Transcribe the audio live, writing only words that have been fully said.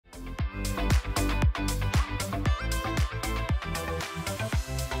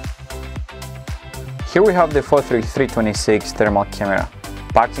Here we have the FOTRIC 326 thermal camera,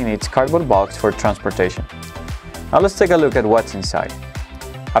 packed in its cardboard box for transportation. Now let's take a look at what's inside.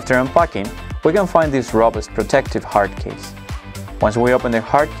 After unpacking, we can find this robust protective hard case. Once we open the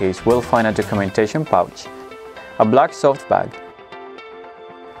hard case, we'll find a documentation pouch, a black soft bag,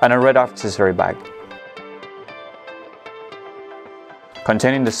 and a red accessory bag.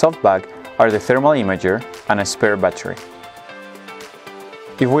 Containing the soft bag are the thermal imager and a spare battery.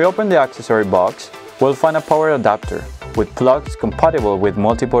 If we open the accessory box, we'll find a power adapter with plugs compatible with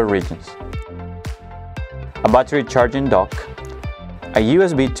multiple regions, a battery charging dock, a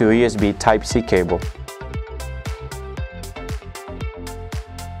USB to USB Type-C cable,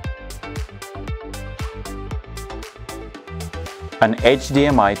 an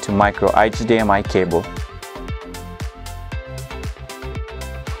HDMI to micro HDMI cable,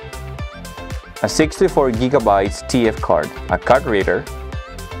 a 64 GB TF card, a card reader,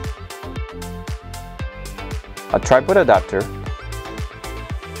 a tripod adapter,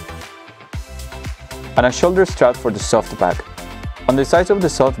 and a shoulder strap for the soft bag. On the sides of the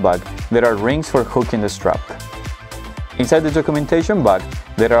soft bag, there are rings for hooking the strap. Inside the documentation bag,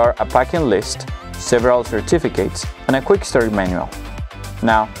 there are a packing list, several certificates, and a quick start manual.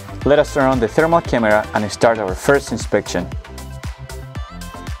 Now, let us turn on the thermal camera and start our first inspection.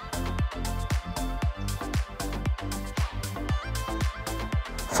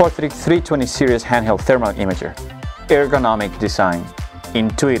 FOTRIC 320 series handheld thermal imager. Ergonomic design,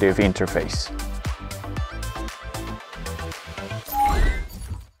 intuitive interface.